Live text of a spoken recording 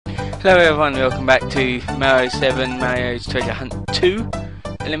Hello everyone, welcome back to Mario 7, Mario's Treasure Hunt 2,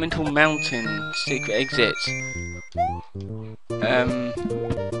 Elemental Mountain, Secret Exits. No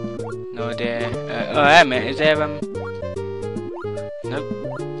idea. Oh, wait a minute, is there, nope.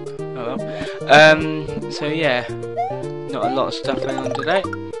 Oh well. So yeah, not a lot of stuff going on today.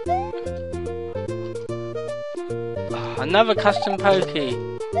 Oh, another custom pokey.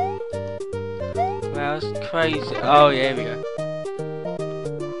 Wow, that's crazy. Oh, yeah, here we go.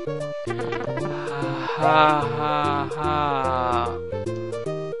 Ha ha ha.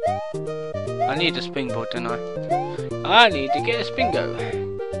 I need a springboard, don't I? I need to get a spingo.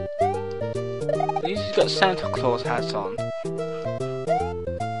 At least he's got Santa Claus hats on.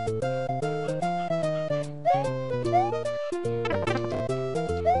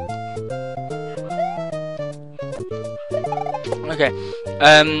 Okay,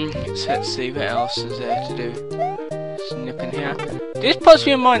 so let's see what else is there to do. Snip in here. This puts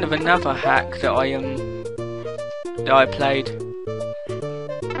me in mind of another hack that I played.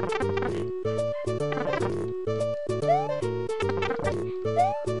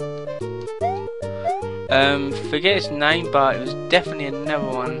 Forget its name, but it was definitely another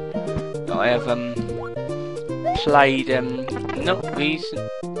one that I have played. Not recent.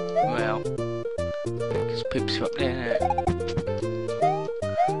 Well, because poops you up there.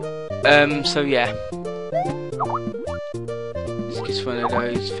 So yeah. It's just one of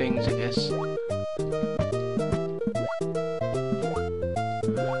those things, I guess.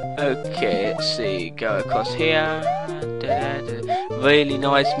 Okay, let's see. Go across here. Really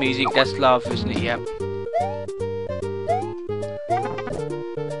nice music. That's lava, isn't it? Yep.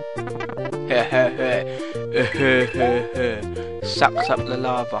 Sucks up the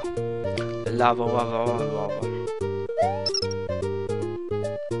lava. The lava.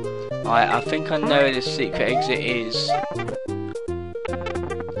 Alright, I think I know where the secret exit is.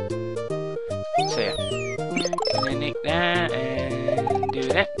 So yeah. Gonna nick that and do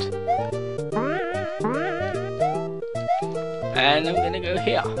that. And I'm gonna go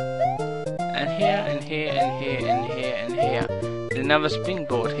here. And here, and here, and here, and here, and here. There's another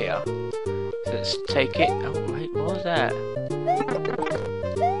springboard here. So let's take it. Oh wait, what was that?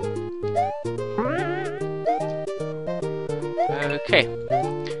 Okay.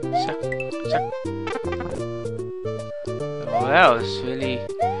 Oh wow, it's really...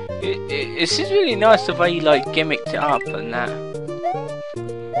 This is really nice the way you like gimmicked it up and that.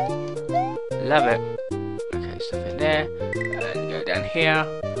 Love it. Okay, stuff in there. And go down here.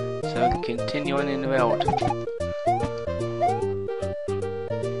 So I can continue on in the world.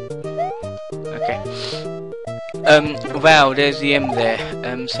 Okay. Wow, there's the M there.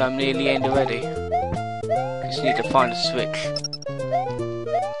 So I'm near the end already. Just need to find a switch.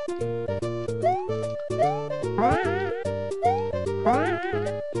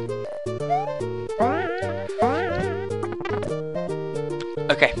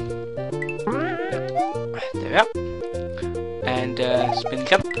 Okay. There we are. And spin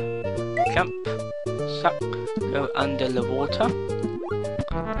jump, suck, go under the water,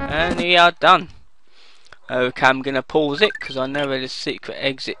 and we are done. Okay, I'm gonna pause it because I know where the secret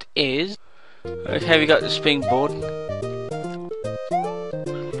exit is. Okay, we got the springboard,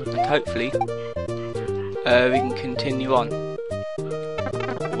 and hopefully we can continue on.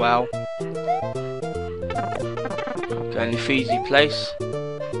 Wow. Go in the Fiji place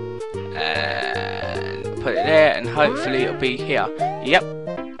and put it there, and hopefully it'll be here. Yep.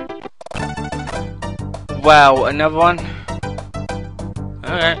 Wow, another one.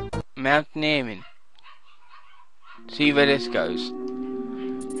 Alright, mountaineering. See where this goes.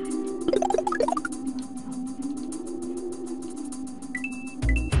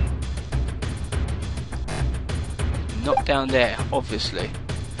 Not down there, obviously.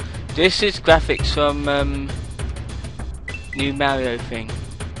 This is graphics from new Mario thing.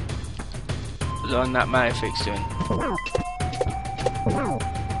 On that Mario fix doing.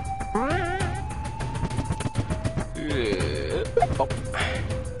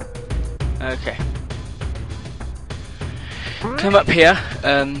 Okay. Come up here.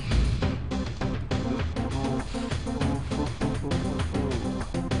 I'm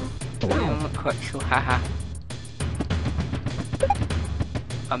not quite sure. Haha.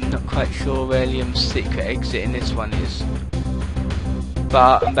 I'm not quite sure where the secret exit in this one is,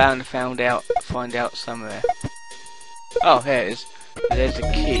 but I'm bound to find out somewhere. Oh, here it is. There's a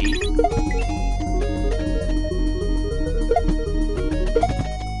key.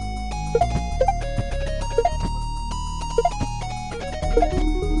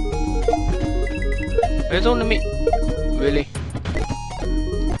 Where's all the meat? Really?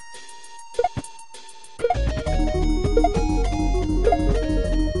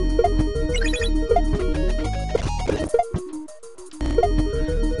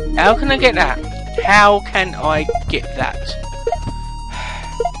 How can I get that? How can I get that?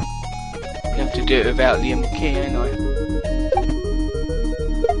 You have to do it without the key, ain't I?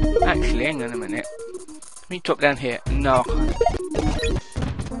 Actually, hang on a minute. Let me drop down here. No, I can't.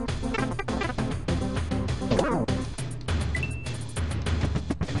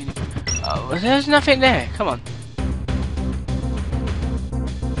 Oh, there's nothing there. Come on.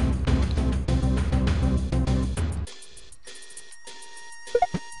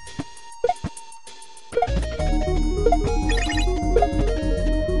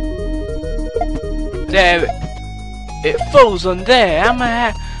 There, it falls on there.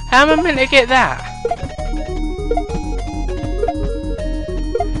 How am I meant to get that?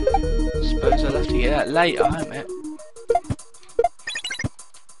 Suppose I'll have to get that later, won't it?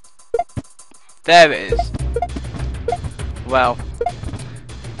 There it is. Well,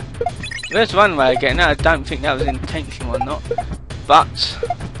 there's one way of getting that. I don't think that was intentional or not, but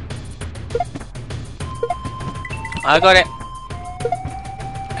I got it.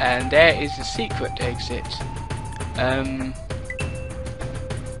 And there is the secret exit. Not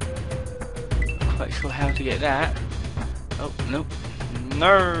quite sure how to get that. Oh, no.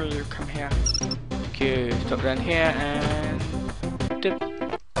 No, come here. Okay, stop down here and dip.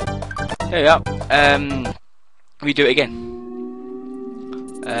 There we go. We do it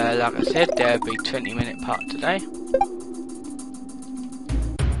again. Like I said, there'll be 20-minute part today.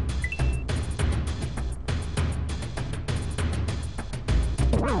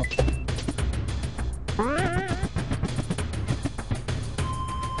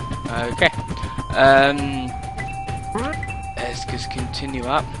 Okay. Let's just continue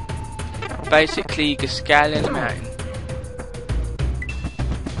up. Basically, you can scale in the mountain.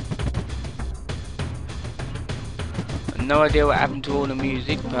 No idea what happened to all the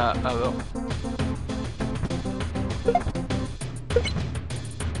music, but oh well.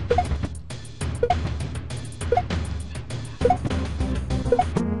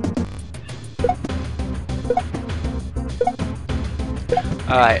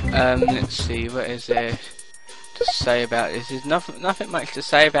 Alright, let's see, what is there to say about this? There's nothing much to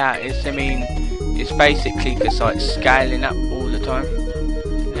say about this. I mean, it's basically just like scaling up all the time.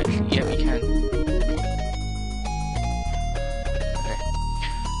 Actually, yeah, we can. Okay.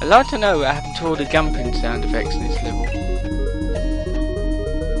 I'd like to know what happened to all the jumping sound effects in this level.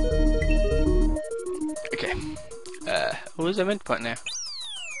 Okay. What was the midpoint now?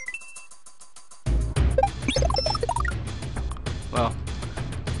 Well,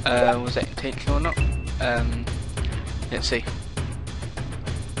 was that intentional or not? Let's see.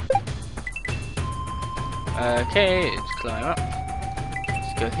 Okay, let's climb up.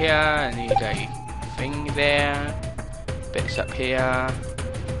 Let's go here. I need a thing there. Bits up here.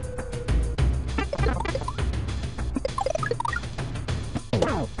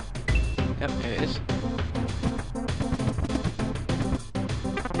 Yep, there it is.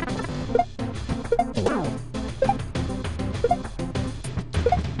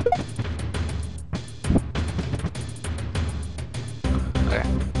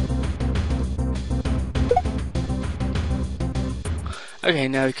 Okay,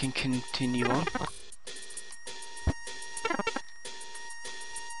 now we can continue on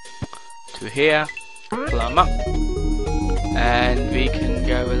to here, climb up, and we can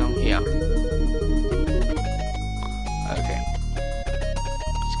go along here. Okay,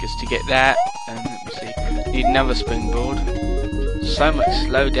 it's just to get that, and let me see, need another springboard. So much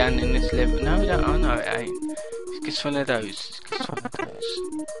slowdown in this level. No, we don't. Oh no, it ain't. It's just one of those. It's just one of those.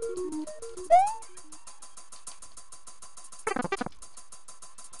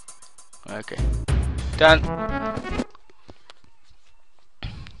 Okay, done.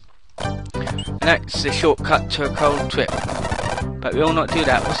 That's the shortcut to a cold trip. But we will not do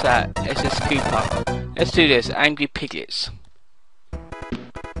that. What's that? SS Cooper. Let's do this. Angry Piglets.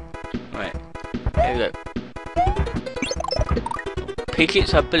 Right, here we go.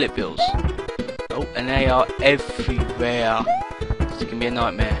 Piglets are bullet bills. Oh, and they are everywhere. This can be a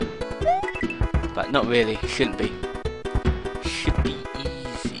nightmare. But not really. Shouldn't be. Should be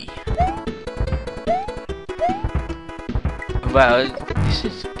easy. Well, this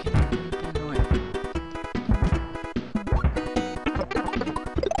is annoying.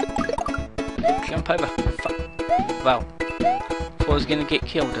 Jump over. Fuck. Well, thought I was gonna get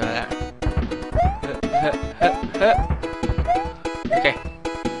killed by that. Okay.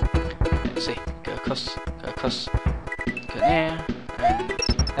 Let's see. Go across. Go across. Go there. And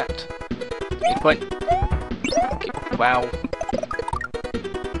that. Midpoint. Okay. Wow.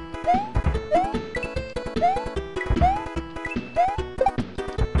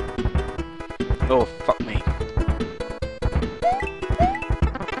 Oh, fuck me.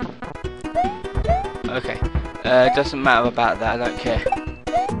 It doesn't matter about that, I don't care.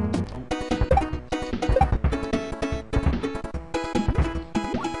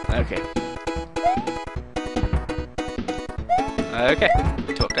 Okay. Okay,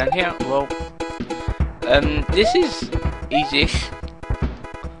 top down here. Well, this is easy-ish.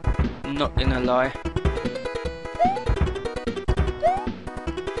 Not gonna lie.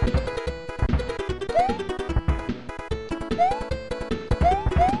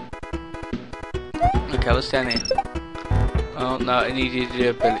 Okay, what's down here? Oh no, I needed to do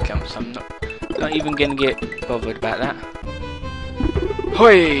a bullet jump, so I'm not even gonna get bothered about that.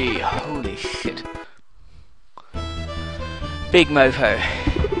 Hoi! Holy shit. Big mofo.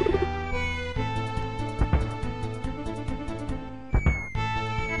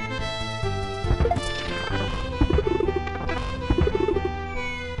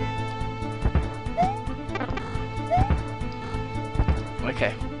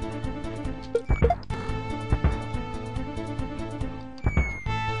 Okay.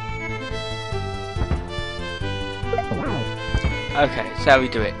 Okay, that's how we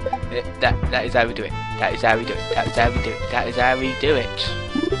do it. That is how we do it. That is how we do it. That is how we do it. That is how we do it.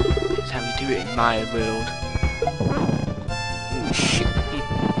 That's how we do it in my world. Ooh, shit.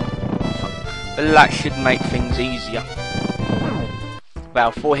 But that should make things easier.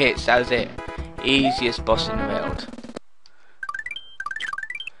 Well, 4 hits, that was it. Easiest boss in the world.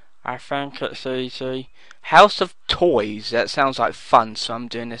 I think it's easy. House of Toys. That sounds like fun, so I'm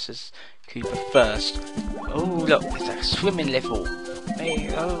doing this as Cooper first. Oh look, there's a swimming level.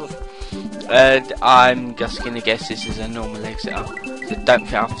 Hey, oh. I'm just gonna guess this is a normal exit. I don't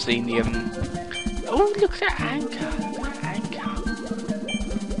think I've seen the oh, look at that anchor. Look at that anchor.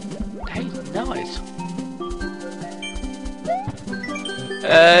 That is nice.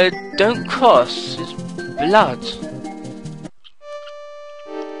 Don't cross. It's blood.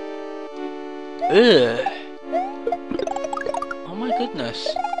 Ugh. Oh my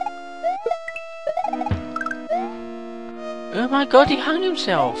goodness. Oh my god, he hung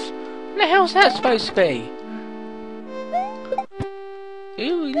himself! What the hell's that supposed to be?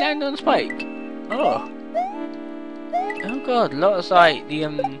 Ew, he landed on a spike! Oh. Oh god, looks like the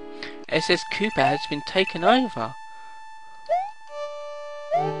SS Cooper has been taken over.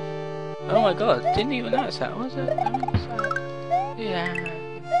 Oh my god, didn't even notice that, was it? Yeah.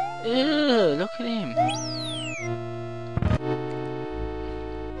 Ew, look at him.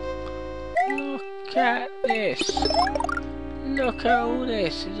 Look at this. Look at all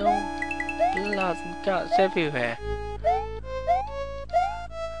this, there's all blood and guts everywhere.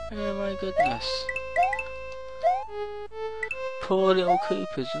 Oh my goodness. Poor little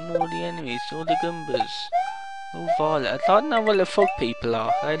Coopers and all the enemies, all the Goombas. All violet. I don't know what the frog people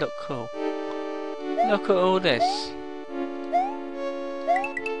are, they look cool. Look at all this.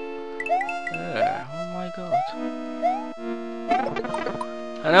 Oh my god.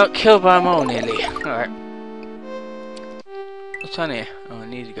 I got killed by a mole nearly. Alright. What's on here? Oh, I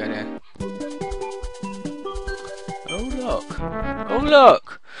need to go there. Oh look! Oh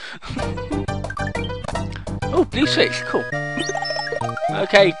look! Oh, blue switch, cool.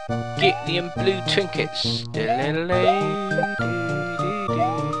 Okay, get the blue trinkets. Getting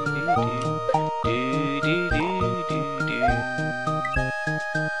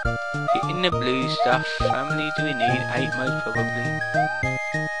the blue stuff. How many do we need? 8 most probably.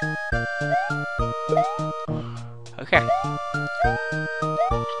 Okay.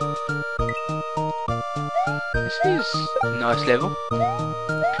 This is a nice level.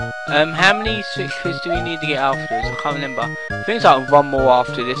 How many switch quiz do we need to get afterwards? I can't remember. I think it's like 1 more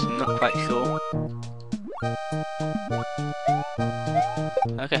after this, I'm not quite sure.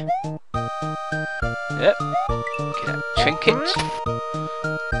 Okay. Yep. Get that trinket.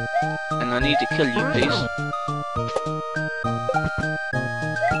 And I need to kill you, please.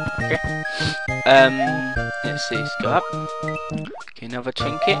 Okay. Let's see, let's go up. Okay, another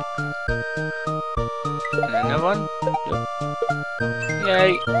trinket. And another one. Yep.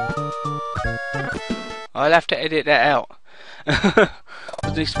 Yay. I'll have to edit that out. I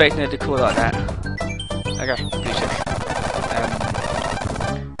wasn't expecting it to call like that. Okay, appreciate it.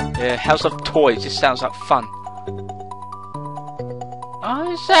 Yeah, House of Toys, this sounds like fun.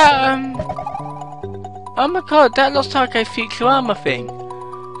 Oh, is that, oh my god, that looks like a Futurama thing.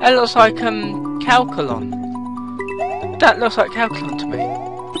 That looks like, Calculon. That looks like Calculon to me.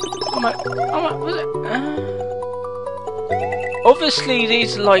 Oh my, was it? Obviously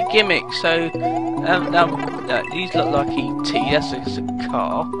these are like gimmicks, so, these look like ET, that's a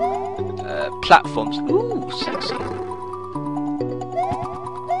car. Platforms, ooh, sexy.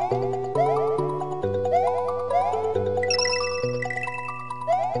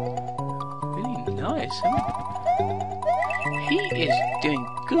 Really nice, isn't it? he is doing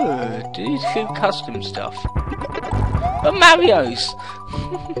good. He's doing custom stuff. But Mario's!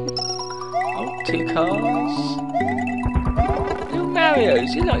 Oh, 2 cars. Little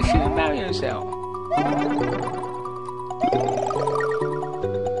Mario's. You like shooting Mario's out.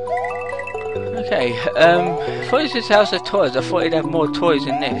 Okay, I thought this was House of Toys. I thought he'd have more toys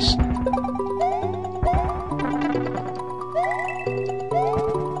than this.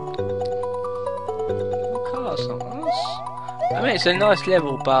 Cars, not nice. I mean, it's a nice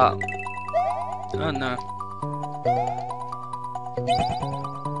level, but oh no.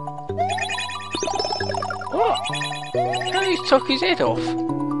 What? How he took his head off?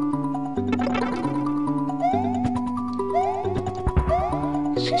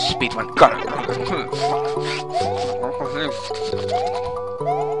 Speed run, go!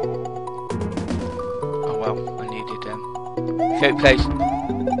 Oh well, I needed show place.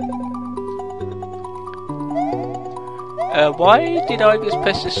 Why did I just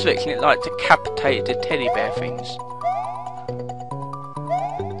press the switch and it like decapitated the teddy bear things?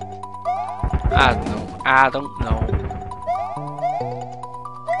 I don't know.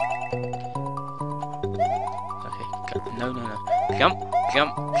 Okay, no.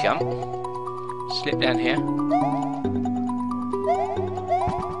 Jump. Slip down here.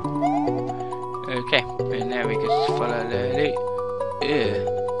 Okay, and now we just follow the loop.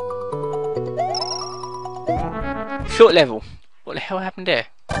 Short level. What the hell happened there?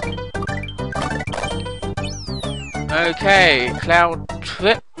 Okay, cloud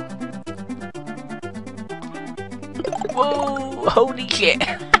trip. Whoa! Holy shit!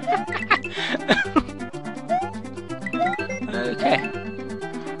 Okay.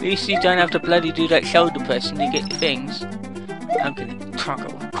 At least you don't have to bloody do that shoulder press and you get your things. I'm gonna truck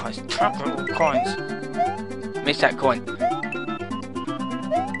all coins. Miss that coin.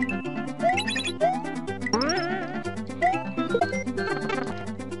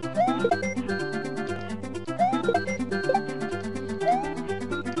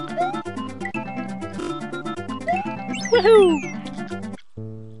 Woohoo!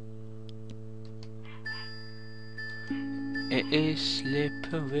 It is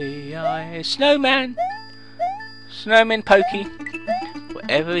slippery eye snowman! Snowman Pokey!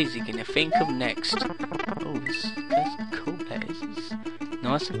 Whatever is he gonna think of next? Oh, this is a cool place. It's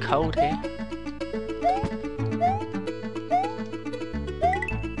nice and cold here.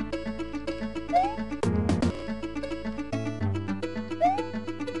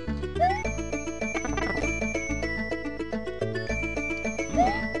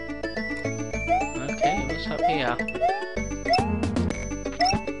 Okay, what's up here?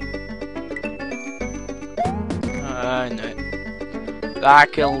 No.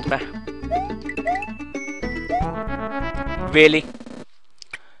 That killed me. Really?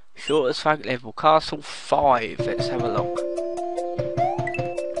 Short as fuck level. Castle 5. Let's have a look.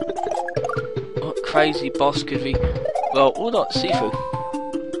 What crazy boss could we... Well, all that seafood.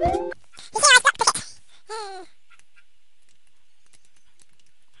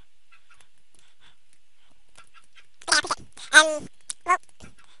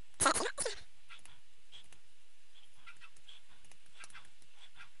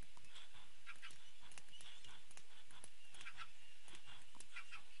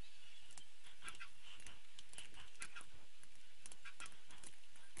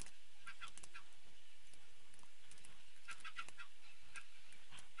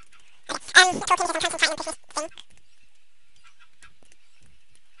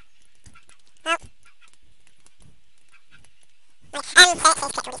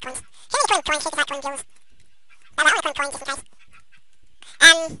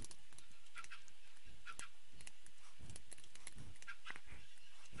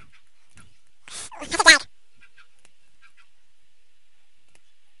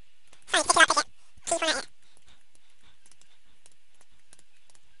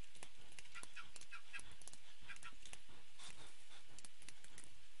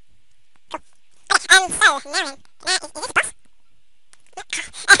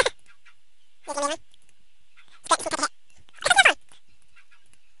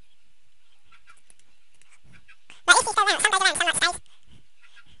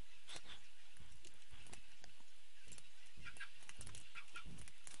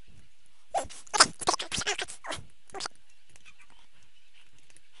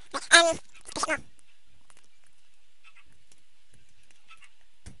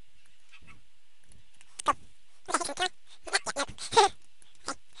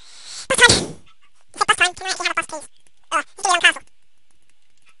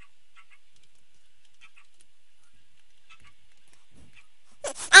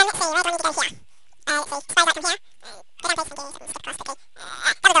 Let's see, where do I need to go here? Let's see, slide that from here.